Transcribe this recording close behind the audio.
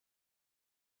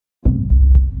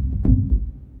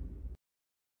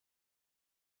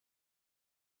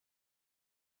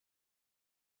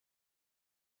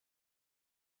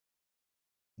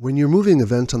When you're moving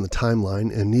events on the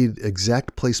timeline and need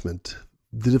exact placement,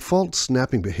 the default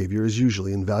snapping behavior is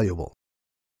usually invaluable.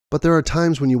 But there are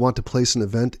times when you want to place an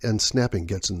event and snapping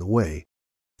gets in the way.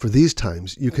 For these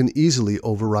times, you can easily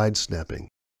override snapping.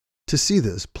 To see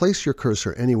this, place your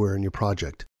cursor anywhere in your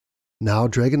project. Now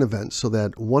drag an event so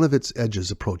that one of its edges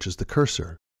approaches the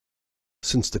cursor.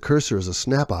 Since the cursor is a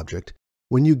snap object,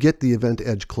 when you get the event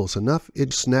edge close enough,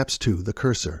 it snaps to the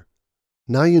cursor.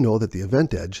 Now you know that the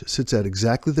event edge sits at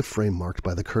exactly the frame marked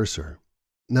by the cursor.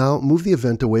 Now move the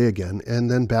event away again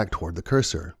and then back toward the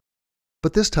cursor.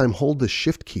 But this time hold the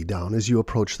Shift key down as you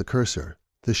approach the cursor.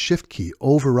 The Shift key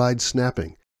overrides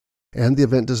snapping, and the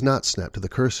event does not snap to the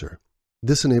cursor.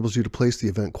 This enables you to place the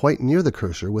event quite near the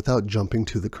cursor without jumping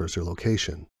to the cursor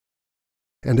location.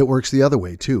 And it works the other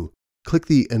way too. Click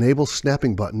the Enable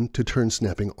Snapping button to turn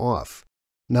snapping off.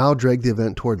 Now drag the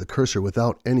event toward the cursor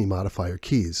without any modifier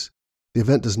keys. The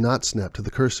event does not snap to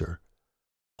the cursor.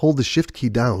 Hold the Shift key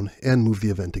down and move the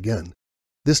event again.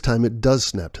 This time it does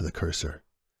snap to the cursor.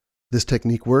 This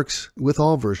technique works with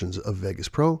all versions of Vegas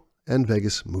Pro and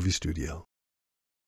Vegas Movie Studio.